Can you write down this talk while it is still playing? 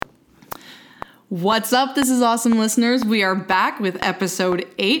What's up? This is awesome, listeners. We are back with episode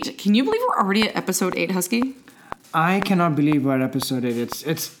 8. Can you believe we're already at episode 8, Husky? I cannot believe we're at episode 8.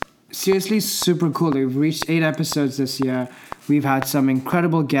 It's seriously super cool. We've reached 8 episodes this year. We've had some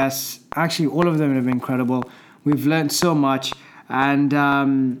incredible guests. Actually, all of them have been incredible. We've learned so much. And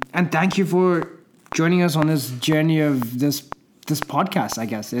thank you for joining us on this journey of this podcast, I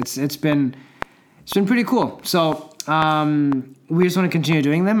guess. It's been pretty cool. So we just want to continue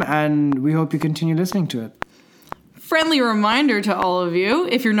doing them, and we hope you continue listening to it. Friendly reminder to all of you,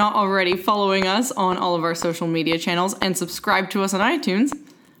 if you're not already following us on all of our social media channels and subscribe to us on iTunes,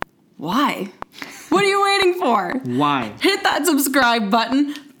 why? What are you waiting for? Why? Hit that subscribe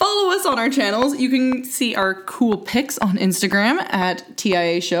button. Follow us on our channels. You can see our cool pics on Instagram at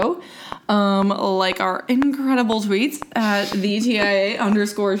TIA Show. Like our incredible tweets at the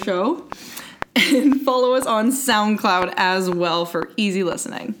TIA_show. And follow us on SoundCloud as well for easy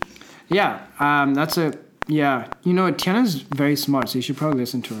listening. Yeah, you know, Tiana's very smart, so you should probably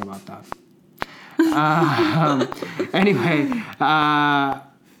listen to her about that. Anyway,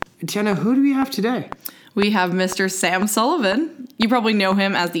 Tiana, who do we have today? We have Mr. Sam Sullivan. You probably know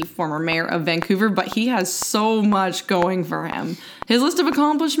him as the former mayor of Vancouver, but he has so much going for him. His list of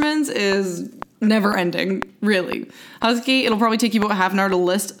accomplishments is never ending, really. Husky, it'll probably take you about half an hour to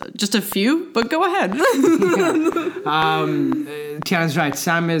list just a few, but go ahead. Tiana's right.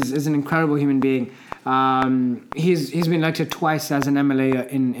 Sam is an incredible human being. He's been elected twice as an MLA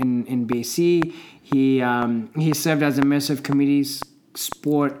in BC. He served as a minister of communities,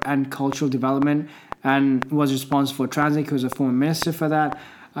 sport and cultural development, and was responsible for transit. He was a former minister for that.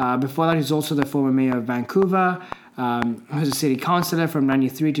 Before that, he's also the former mayor of Vancouver. He was a city councillor from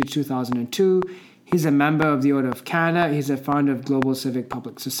 1993 to 2002. He's a member of the Order of Canada. He's a founder of Global Civic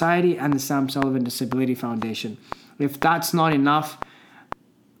Public Society and the Sam Sullivan Disability Foundation. If that's not enough,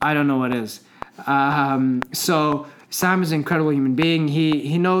 I don't know what is. So Sam is an incredible human being.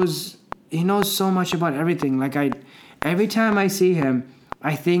 He knows so much about everything. Every time I see him,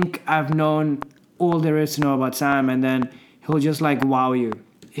 I think I've known all there is to know about Sam, and then he'll just wow you.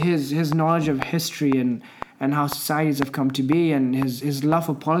 His knowledge of history and how societies have come to be, and his love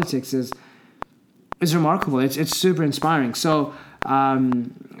for politics is remarkable. It's super inspiring. So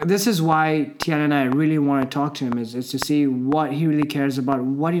this is why Tiana and I really want to talk to him, is to see what he really cares about,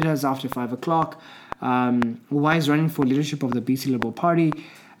 what he does after 5 o'clock, why he's running for leadership of the BC Liberal Party,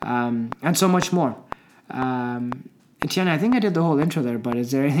 and so much more. Tiana, I think I did the whole intro there, but is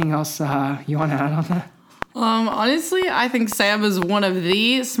there anything else you want to add on that? Honestly, I think Sam is one of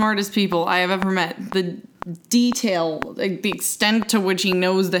the smartest people I have ever met. The detail, the extent to which he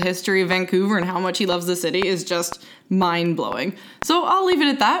knows the history of Vancouver and how much he loves the city is just mind-blowing. So I'll leave it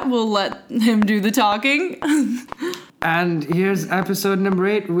at that. We'll let him do the talking. And here's episode number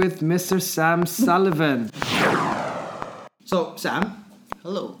 8 with Mr. Sam Sullivan. So, Sam.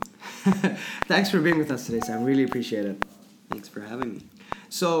 Hello. Thanks for being with us today, Sam. Really appreciate it. Thanks for having me.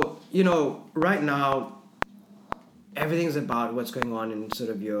 So, right now, everything's about what's going on in sort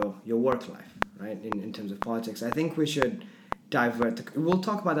of your work life, right? In terms of politics. I think we should divert. We'll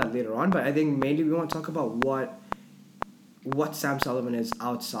talk about that later on, but I think mainly we want to talk about what Sam Sullivan is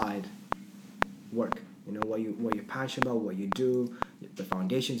outside work. What you're passionate about, what you do, the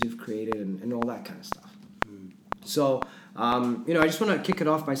foundations you've created, and all that kind of stuff. So, I just want to kick it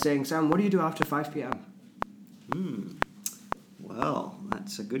off by saying, Sam, what do you do after 5 p.m.? Well,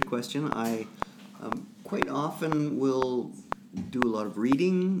 that's a good question. I quite often will do a lot of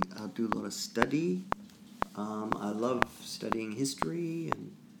reading. I'll do a lot of study. I love studying history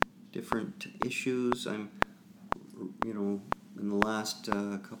and different issues. In the last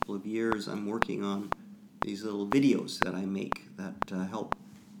couple of years, I'm working on these little videos that I make that help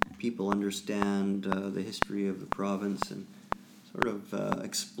people understand the history of the province and sort of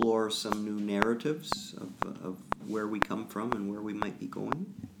explore some new narratives of where we come from and where we might be going.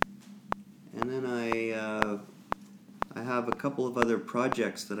 And then I have a couple of other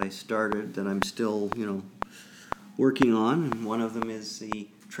projects that I started that I'm still, working on. And one of them is the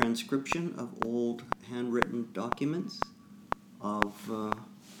transcription of old handwritten documents of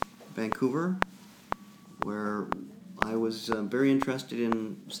Vancouver, where I was very interested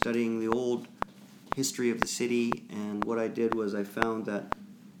in studying the old history of the city, and what I did was I found that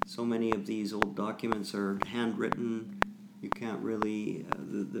so many of these old documents are handwritten. You can't really,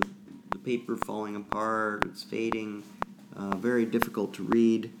 the paper falling apart, it's fading, very difficult to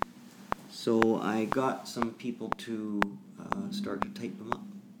read. So I got some people to start to type them up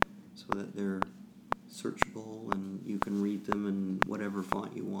so that they're searchable and you can read them in whatever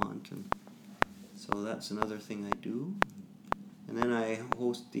font you want. And so that's another thing I do. And then I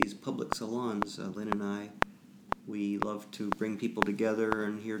host these public salons. Lynn and I, we love to bring people together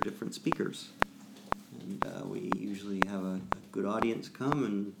and hear different speakers. And we usually have a good audience come,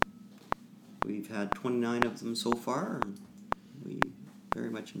 and we've had 29 of them so far, and we very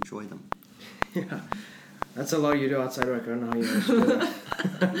much enjoy them. Yeah, that's a lot you do outside work. I don't know how you manage to do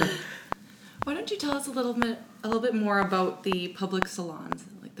that. Why don't you tell us a little bit more about the public salons,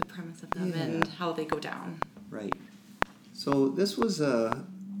 like the premise of them and how they go down? Right. So this was a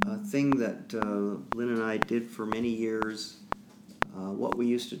thing that Lynn and I did for many years. What we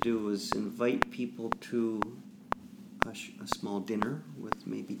used to do was invite people to a small dinner with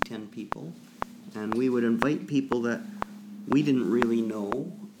maybe 10 people, and we would invite people that we didn't really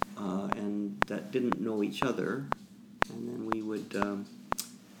know and that didn't know each other, and then we would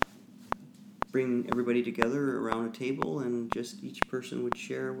bring everybody together around a table, and just each person would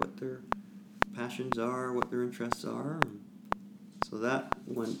share what their passions are, what their interests are. So that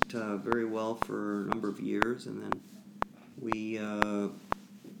went very well for a number of years, and then we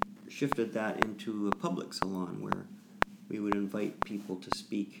shifted that into a public salon where we would invite people to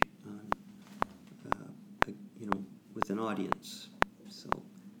speak with an audience. So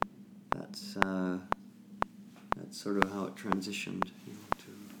that's sort of how it transitioned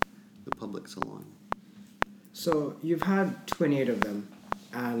to the public salon. So you've had 28 of them,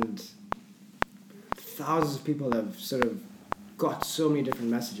 and thousands of people have sort of got so many different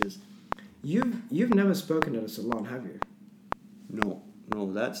messages. You've never spoken at a salon, have you? No,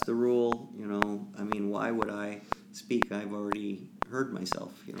 that's the rule. I mean, why would I speak? I've already heard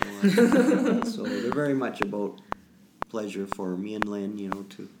myself. So they're very much about pleasure for me and Lynn.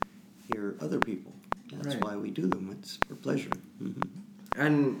 To hear other people. That's right. Why we do them. It's for pleasure. Mm-hmm.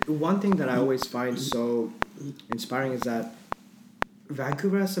 And one thing that I always find so inspiring is that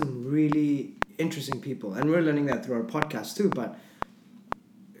Vancouver has some really interesting people, and we're learning that through our podcast too. But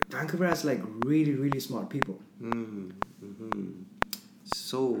Vancouver has like really, really smart people. Mm-hmm.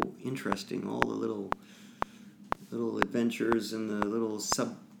 So interesting, all the little adventures and the little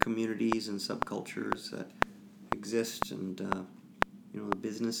sub-communities and subcultures that exist, and the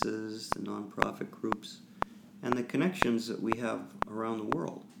businesses, the nonprofit groups, and the connections that we have around the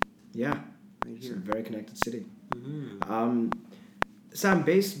world. Yeah, right it's here. a very connected city. Mm-hmm. Sam,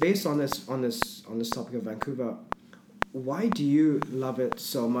 based on this topic of Vancouver, why do you love it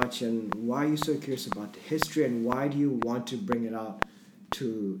so much, and why are you so curious about the history, and why do you want to bring it out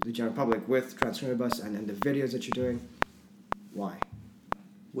to the general public with Transcribus and the videos that you're doing? Why?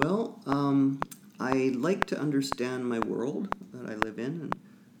 Well, I like to understand my world that I live in, and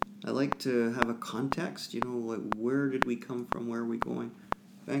I like to have a context, like where did we come from, where are we going?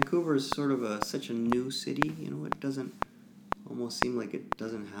 Vancouver is sort of such a new city, it doesn't almost seem like it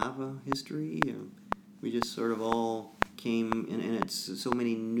doesn't have a history. We just sort of all came, and it's so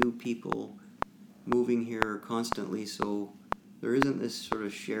many new people moving here constantly, so there isn't this sort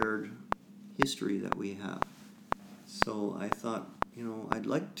of shared history that we have. So I thought, I'd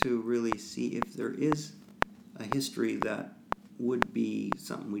like to really see if there is a history that would be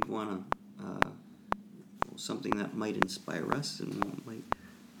something we'd want to, something that might inspire us, and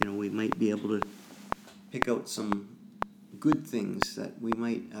we might be able to pick out some good things that we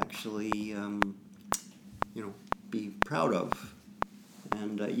might actually, be proud of.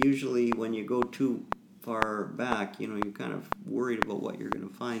 And usually when you go too far back, you're kind of worried about what you're going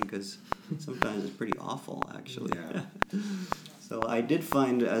to find, because sometimes it's pretty awful, actually. Yeah. So I did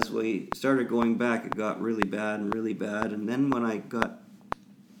find, as we started going back, it got really bad, and then when I got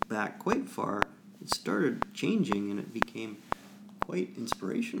back quite far, it started changing, and it became quite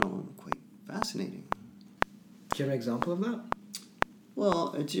inspirational and quite fascinating. Do you have an example of that?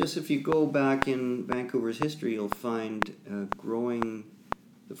 Well, it's just, if you go back in Vancouver's history, you'll find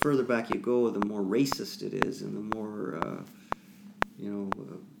the further back you go, the more racist it is, and the more,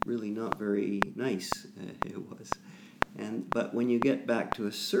 really not very nice it was. But when you get back to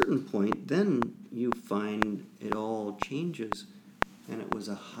a certain point, then you find it all changes, and it was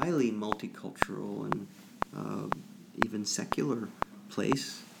a highly multicultural and even secular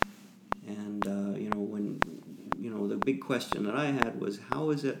place. And when the big question that I had was, how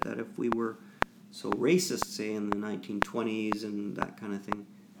is it that if we were so racist, say in the 1920s and that kind of thing,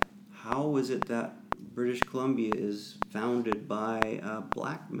 how is it that British Columbia is founded by a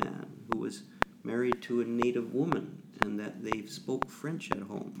black man who was married to a native woman, and that they spoke French at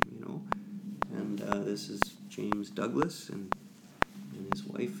home, And this is James Douglas and his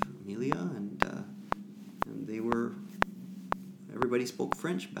wife Amelia, and everybody spoke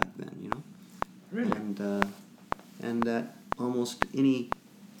French back then, Really? And that almost any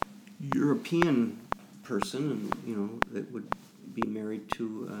European person, that would be married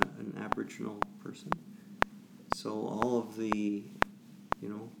to an Aboriginal person. So all of the,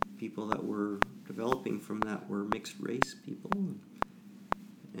 people that were developing from that were mixed race people.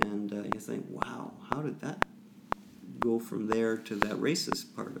 And you think, wow, how did that go from there to that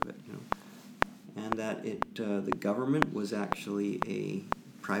racist part of it, And that the government was actually a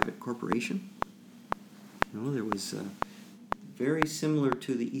private corporation. There was very similar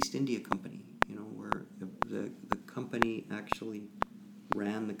to the East India Company, where the company actually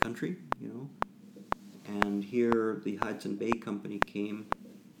ran the country, And here the Hudson Bay Company came.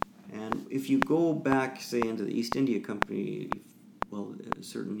 And if you go back, say, into the East India Company, well,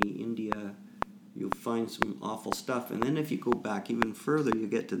 certainly India, you'll find some awful stuff. And then if you go back even further, you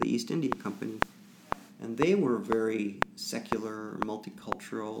get to the East India Company. And they were very secular,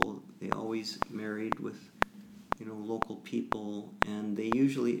 multicultural. They always married with, local people. And they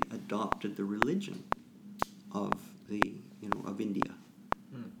usually adopted the religion of of India.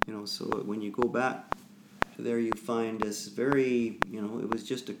 So when you go back to there, you find this very, it was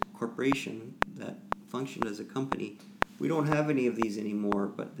just a corporation that functioned as a company. We don't have any of these anymore,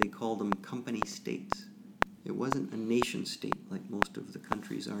 but they call them company states. It wasn't a nation state like most of the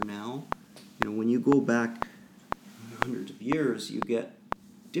countries are now. When you go back hundreds of years, you get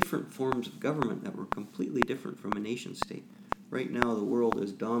different forms of government that were completely different from a nation state. Right now, the world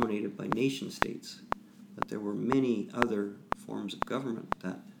is dominated by nation states, but there were many other forms of government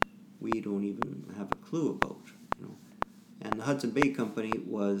that we don't even have a clue about. And the Hudson Bay Company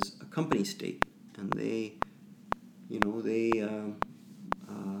was a company state, and they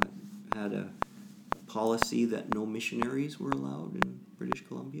had a policy that no missionaries were allowed in British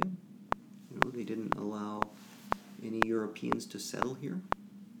Columbia. They didn't allow any Europeans to settle here.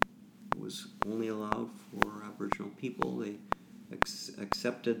 It was only allowed for Aboriginal people. They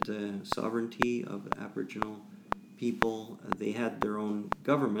accepted the sovereignty of the Aboriginal people. They had their own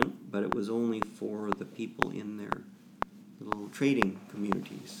government, but it was only for the people in their little trading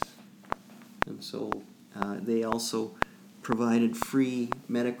communities. And so they also provided free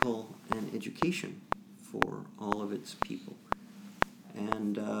medical and education for all of its people.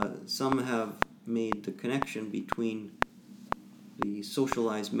 And some have made the connection between the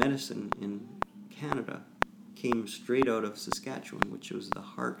socialized medicine in Canada came straight out of Saskatchewan, which was the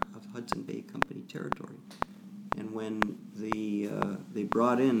heart of Hudson Bay Company territory. And when they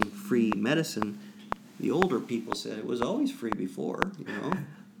brought in free medicine, the older people said it was always free before,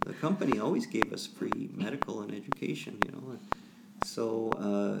 The company always gave us free medical and education, So,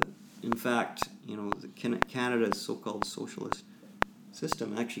 in fact, Canada's so-called socialist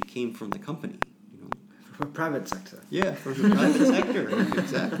system actually came from the company, From a private sector. Yeah, from the private sector,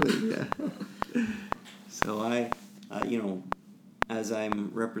 exactly, yeah. So as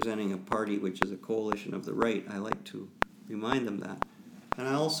I'm representing a party which is a coalition of the right, I like to remind them that. And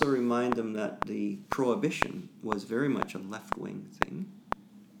I also remind them that the prohibition was very much a left-wing thing.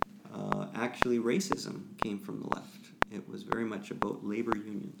 Actually, racism came from the left. It was very much about labor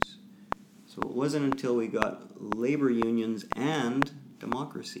unions. So it wasn't until we got labor unions and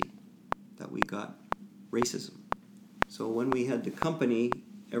democracy that we got racism. So when we had the company,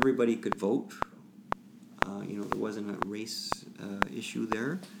 everybody could vote. There wasn't a race issue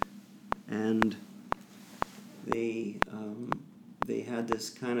there. And they had this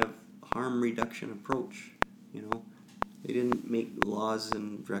kind of harm reduction approach, They didn't make laws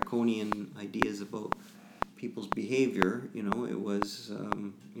and draconian ideas about people's behavior, It was,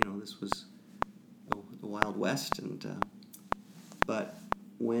 this was the Wild West. But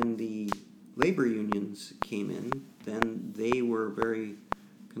when the labor unions came in, then they were very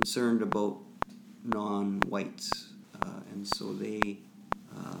concerned about non-whites. And so they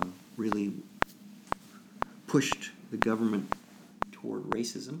really pushed the government toward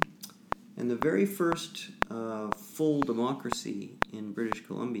racism. And the very first full democracy in British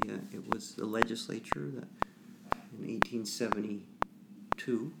Columbia, it was the legislature that in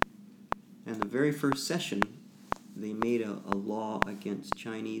 1872. And the very first session, they made a law against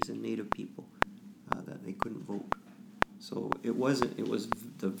Chinese and Native people that they couldn't vote. So it was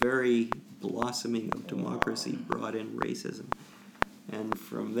the very blossoming of democracy brought in racism. And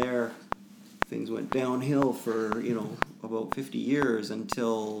from there, things went downhill for, about 50 years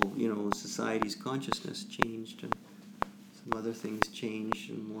until, society's consciousness changed and some other things changed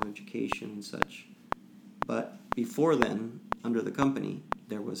and more education and such. But before then, under the company,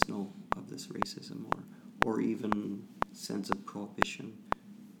 there was no of this racism or even sense of prohibition.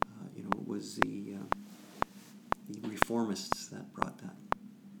 It was the reformists that brought that.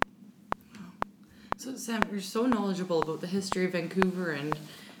 So Sam, you're so knowledgeable about the history of Vancouver and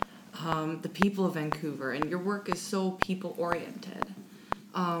the people of Vancouver, and your work is so people-oriented.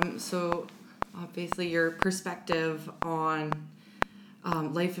 So obviously your perspective on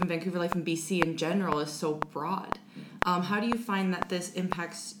life in Vancouver, life in BC in general is so broad. How do you find that this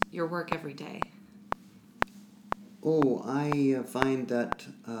impacts your work every day? Oh, I find that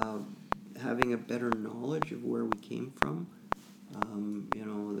having a better knowledge of where we came from,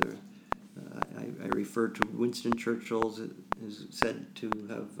 I refer to Winston Churchill is said to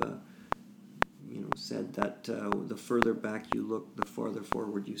have, said that the further back you look, the farther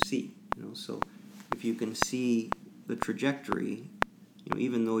forward you see. So if you can see the trajectory,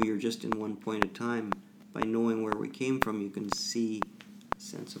 even though you're just in one point of time, by knowing where we came from, you can see a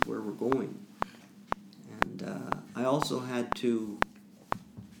sense of where we're going. And I also had to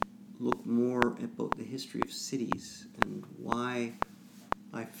look more about the history of cities and why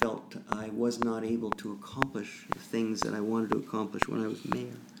I felt I was not able to accomplish the things that I wanted to accomplish when I was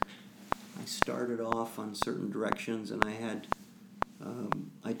mayor. I started off on certain directions, and I had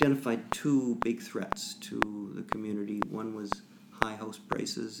identified two big threats to the community. One was high house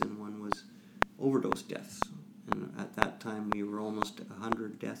prices, and one was overdose deaths. And at that time, we were almost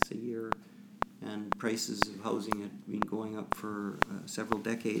 100 deaths a year, and prices of housing had been going up for several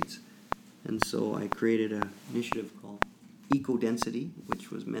decades. And so I created an initiative called Eco-Density,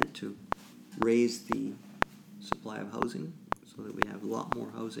 which was meant to raise the supply of housing so that we have a lot more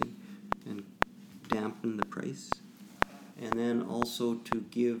housing and dampen the price. And then also to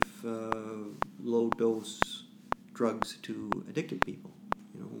give low-dose drugs to addicted people.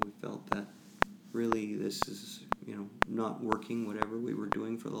 We felt that really this is, not working, whatever we were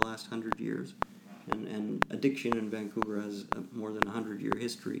doing for the last 100 years. And addiction in Vancouver has more than a 100-year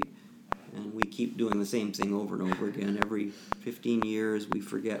history. And we keep doing the same thing over and over again. Every 15 years, we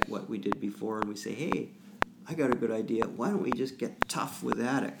forget what we did before, and we say, hey, I got a good idea. Why don't we just get tough with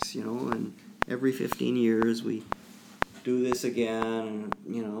addicts, And every 15 years, we do this again,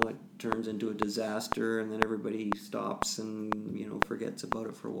 and, it turns into a disaster, and then everybody stops and, forgets about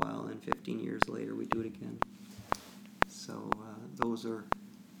it for a while, and 15 years later, we do it again. So those are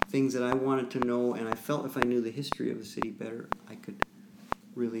things that I wanted to know, and I felt if I knew the history of the city better, I could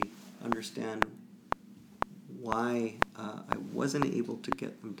really understand why I wasn't able to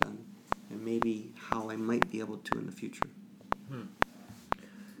get them done, and maybe how I might be able to in the future.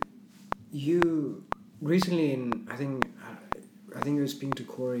 You recently, I think you were speaking to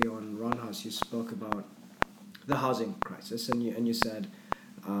Corey on Roundhouse. You spoke about the housing crisis, and you said,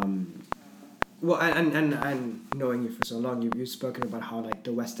 and knowing you for so long, you've spoken about how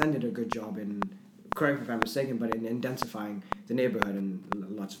the West End did a good job in, correct me if I'm mistaken, but in densifying the neighborhood, and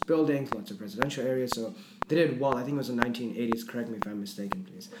lots of buildings, lots of residential areas. So they did well. I think it was the 1980s. Correct me if I'm mistaken,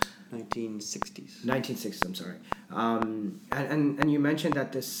 please. 1960s. 1960s. I'm sorry. And you mentioned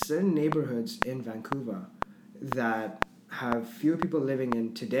that there's certain neighborhoods in Vancouver that have fewer people living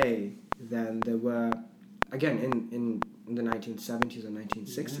in today than there were, again, in the 1970s and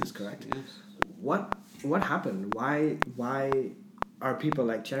 1960s. Yes, correct? Yes. What happened? Why are people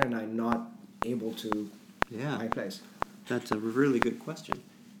like Chen and I not able to buy a place? That's a really good question.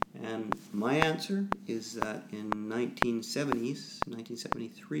 And my answer is that in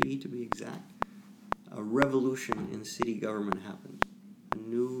 1973 to be exact, a revolution in city government happened. A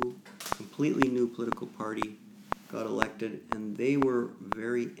completely new political party got elected, and they were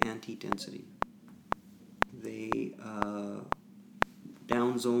very anti-density. They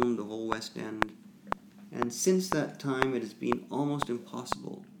downzoned the whole West End, and since that time it has been almost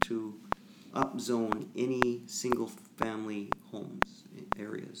impossible to upzone any single-family homes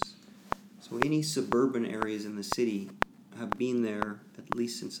areas. So any suburban areas in the city have been there at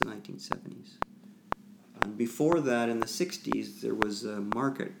least since the 1970s. And before that, in the 60s, there was a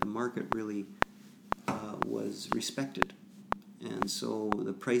market. The market really was respected. And so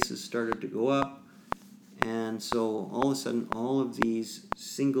the prices started to go up. And so all of a sudden, all of these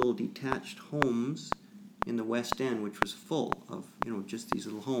single detached homes in the West End, which was full of, just these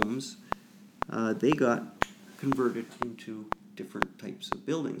little homes, they got converted into different types of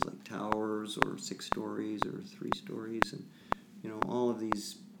buildings, like towers or 6 stories or 3 stories, and all of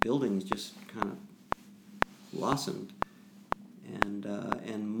these buildings just kind of blossomed, and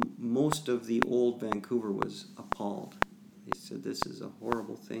most of the old Vancouver was appalled. They said, "This is a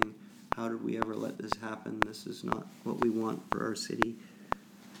horrible thing. How did we ever let this happen? This is not what we want for our city."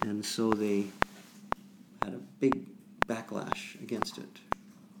 And so they had a big backlash against it.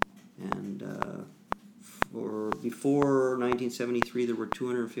 And before 1973, there were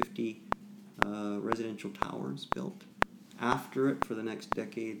 250 residential towers built. After it, for the next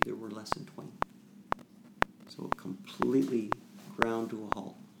decade, there were less than 20. So it completely ground to a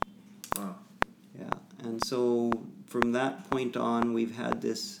halt. Wow. Yeah, and so from that point on, we've had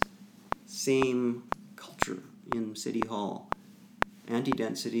this same culture in City Hall.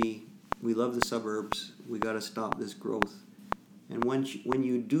 Anti-density, we love the suburbs, we got to stop this growth. And when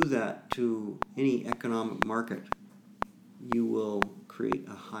you do that to any economic market, you will create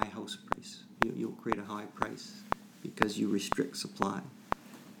a high house price. You'll create a high price because you restrict supply.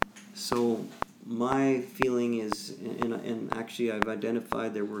 So my feeling is, and actually I've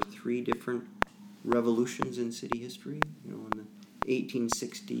identified there were 3 different revolutions in city history, in the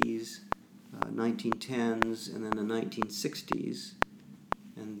 1860s, 1910s, and then the 1960s.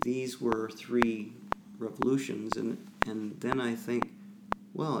 And these were 3 revolutions, and then I think,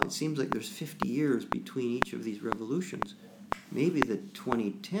 well, it seems like there's 50 years between each of these revolutions. Maybe the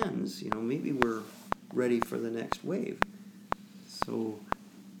 2010s, maybe we're ready for the next wave. So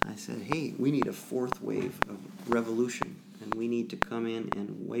I said, hey, we need a 4th wave of revolution, and we need to come in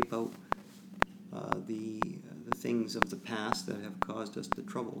and wipe out the things of the past that have caused us the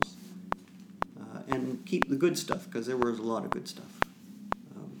troubles, and keep the good stuff, because there was a lot of good stuff.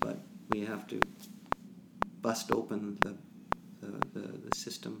 But we have to bust open the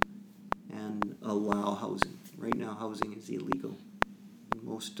system and allow housing. Right now, housing is illegal in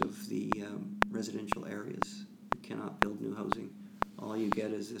most of the residential areas. You cannot build new housing. All you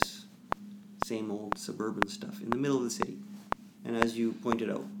get is this same old suburban stuff in the middle of the city. And as you pointed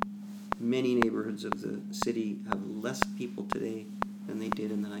out, many neighborhoods of the city have less people today than they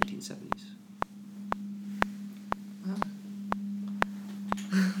did in the 1970s. Wow.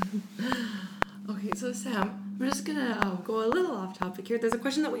 Okay, so Sam, we're just gonna go a little off topic here. There's a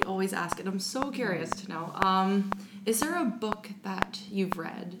question that we always ask, and I'm so curious to know. Is there a book that you've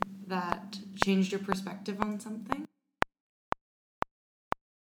read that changed your perspective on something?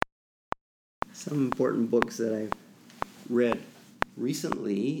 Some important books that I've read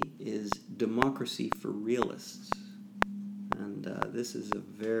recently is Democracy for Realists. And this is a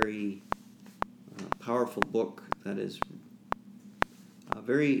very powerful book that is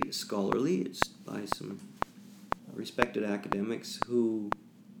very scholarly. It's by some respected academics who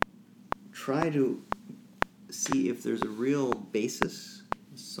try to see if there's a real basis,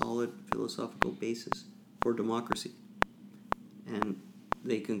 a solid philosophical basis for democracy. And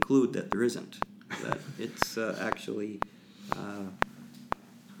they conclude that there isn't, that it's actually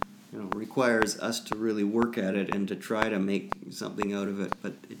requires us to really work at it and to try to make something out of it,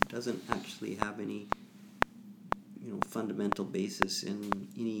 but it doesn't actually have any fundamental basis in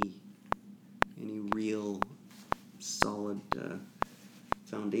any real solid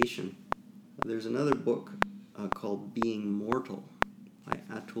foundation. There's another book called Being Mortal by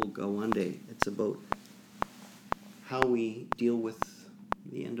Atul Gawande. It's about how we deal with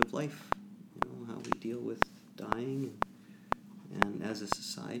the end of life, how we deal with dying and as a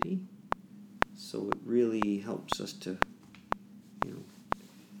society. So it really helps us to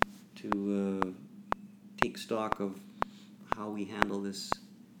take stock of how we handle this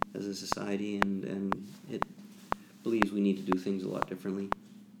as a society, and it believes we need to do things a lot differently.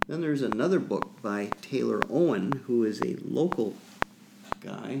 Then there's another book by Taylor Owen, who is a local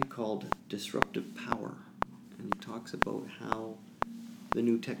guy, called Disruptive Power, and he talks about how the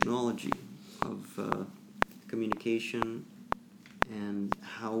new technology of communication and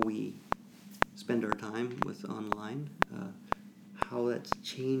how we spend our time with online, how that's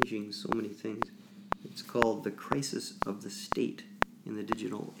changing so many things. It's called The Crisis of the State in the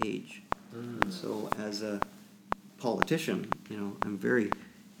Digital Age. And so as a politician, I'm very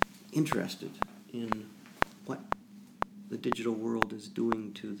interested in what the digital world is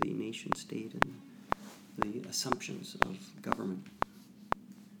doing to the nation state and the assumptions of government.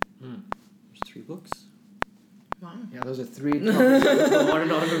 There's 3 books. Wow. Yeah, those are 3 topics I want to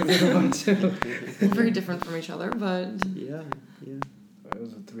know about too. Very different from each other, but... Yeah.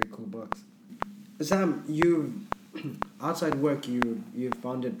 Those are 3 cool books. Sam, outside work, you've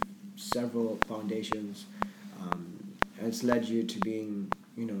founded several foundations, and it's led you to being,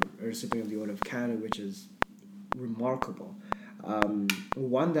 a recipient of the Order of Canada, which is remarkable.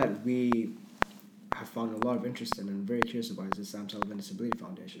 One that we have found a lot of interest in and very curious about is the Sam Sullivan Disability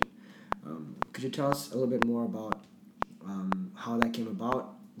Foundation. Could you tell us a little bit more about how that came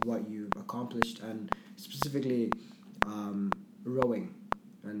about, what you've accomplished, and specifically rowing,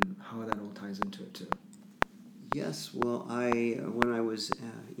 and how that all ties into it too? Yes, well, when I was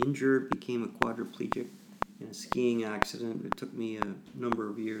injured, became a quadriplegic in a skiing accident. It took me a number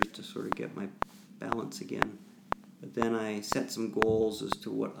of years to sort of get my balance again. But then I set some goals as to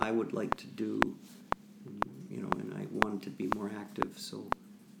what I would like to do, and I wanted to be more active, so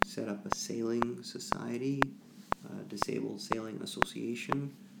set up a sailing society, Disabled Sailing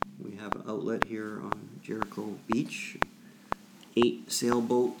Association, We have an outlet here on Jericho Beach, 8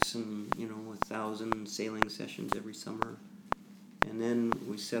 sailboats and 1,000 sailing sessions every summer. And then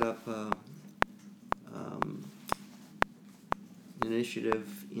we set up an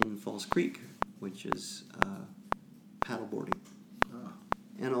initiative in False Creek, which is paddleboarding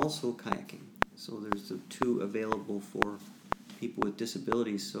and also kayaking. So there's the 2 available for people with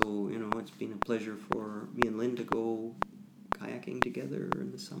disabilities. So it's been a pleasure for me and Lynn to go kayaking together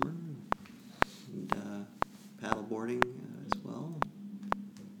in the summer and paddleboarding as well.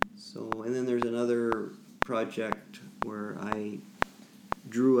 So, and then there's another project where I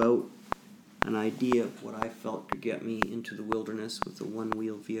drew out an idea of what I felt could get me into the wilderness with a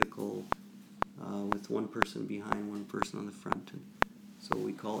one-wheel vehicle with one person behind, one person on the front. And so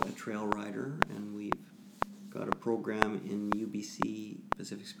we call it a trail rider, and we've got a program in UBC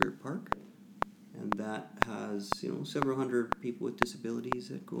Pacific Spirit Park, and that has several hundred people with disabilities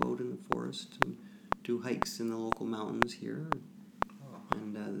that go out in the forest and do hikes in the local mountains here.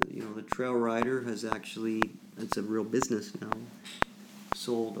 And the trail rider has actually, it's a real business now,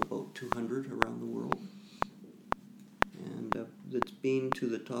 sold about 200 around the world, and it's been to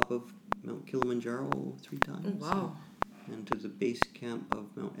the top of Mount Kilimanjaro 3 times. Oh, wow. And to the base camp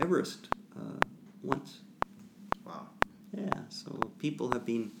of Mount Everest once. Wow. Yeah, so people have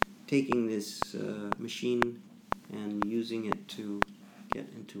been taking this machine and using it to get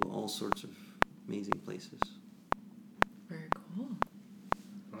into all sorts of amazing places. Very cool.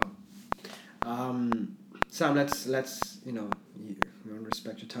 Sam, let's we want to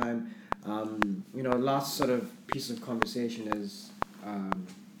respect your time. Last sort of piece of conversation is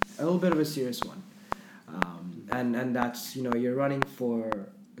a little bit of a serious one, and that's you're running for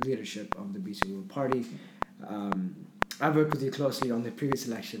leadership of the BC Liberal Party. I've worked with you closely on the previous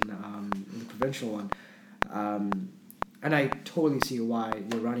election, the provincial one, and I totally see why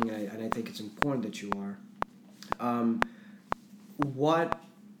you're running, and I think it's important that you are. What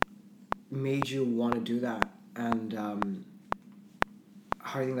made you want to do that, and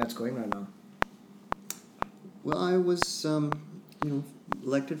how do you think that's going right now? Well, I was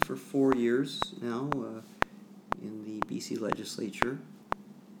elected for 4 years now in the BC legislature,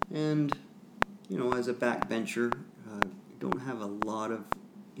 and as a backbencher, don't have a lot of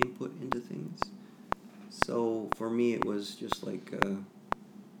input into things. So for me, it was just like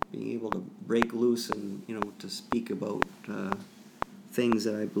being able to break loose and to speak about things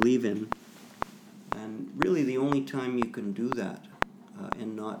that I believe in. And really, the only time you can do that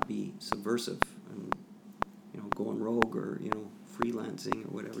and not be subversive and going rogue or freelancing or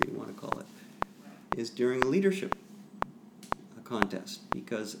whatever you want to call it is during a leadership contest,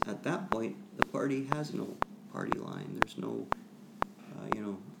 because at that point the party has no party line. There's no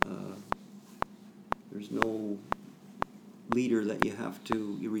there's no leader that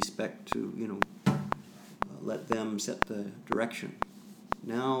you respect to let them set the direction.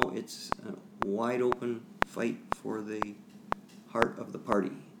 Now it's a wide open fight for the heart of the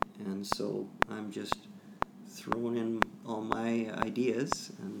party, and so I'm just throwing in all my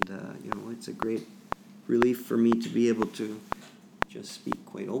ideas, and it's a great relief for me to be able to just speak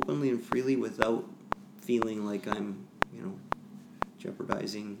quite openly and freely without feeling like I'm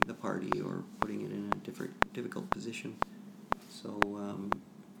jeopardizing the party or putting it in a difficult position. So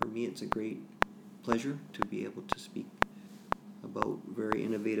for me, it's a great pleasure to be able to speak about very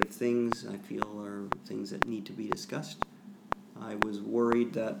innovative things I feel are things that need to be discussed. I was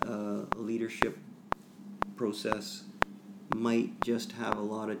worried that a leadership process might just have a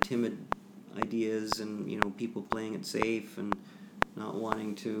lot of timid ideas and people playing it safe and not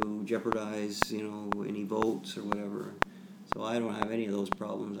wanting to jeopardize any votes or whatever. So I don't have any of those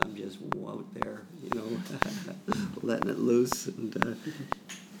problems. I'm just out there letting it loose, and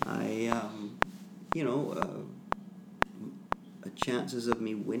chances of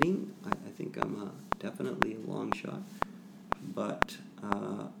me winning, I think I'm definitely a long shot, but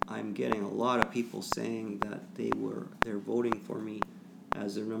I'm getting a lot of people saying that they're voting for me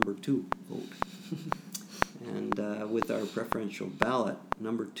as their number 2 vote. And with our preferential ballot,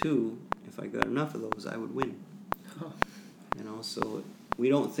 number 2, if I got enough of those, I would win. So we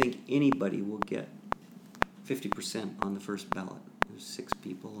don't think anybody will get 50% on the first ballot. There's 6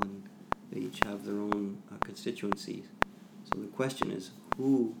 people, and they each have their own constituencies. So the question is,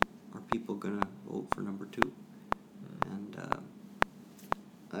 who are people going to vote for number 2? And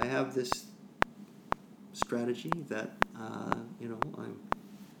I have this strategy that I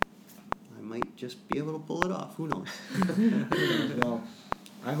might just be able to pull it off. Who knows? Well,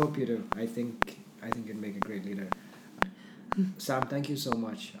 I hope you do. I think you'd make a great leader. Sam, thank you so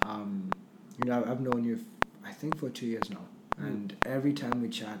much. I've known you, I think, for 2 years now, And every time we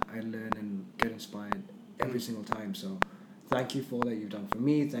chat, I learn and get inspired every single time. So thank you for all that you've done for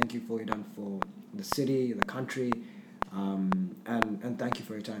me. Thank you for all you've done for the city, the country, and thank you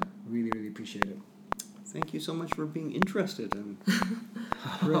for your time. Really, really appreciate it. Thank you so much for being interested. I'm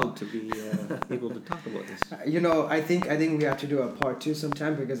thrilled to be able to talk about this. I think we have to do a part 2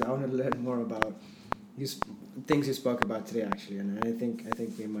 sometime, because I want to learn more about things you spoke about today, actually, and I think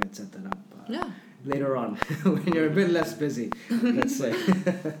we might set that up. Later on, when you're a bit less busy, let's say.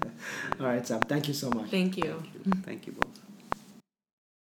 All right, Sam. Thank you so much. Thank you. Thank you both.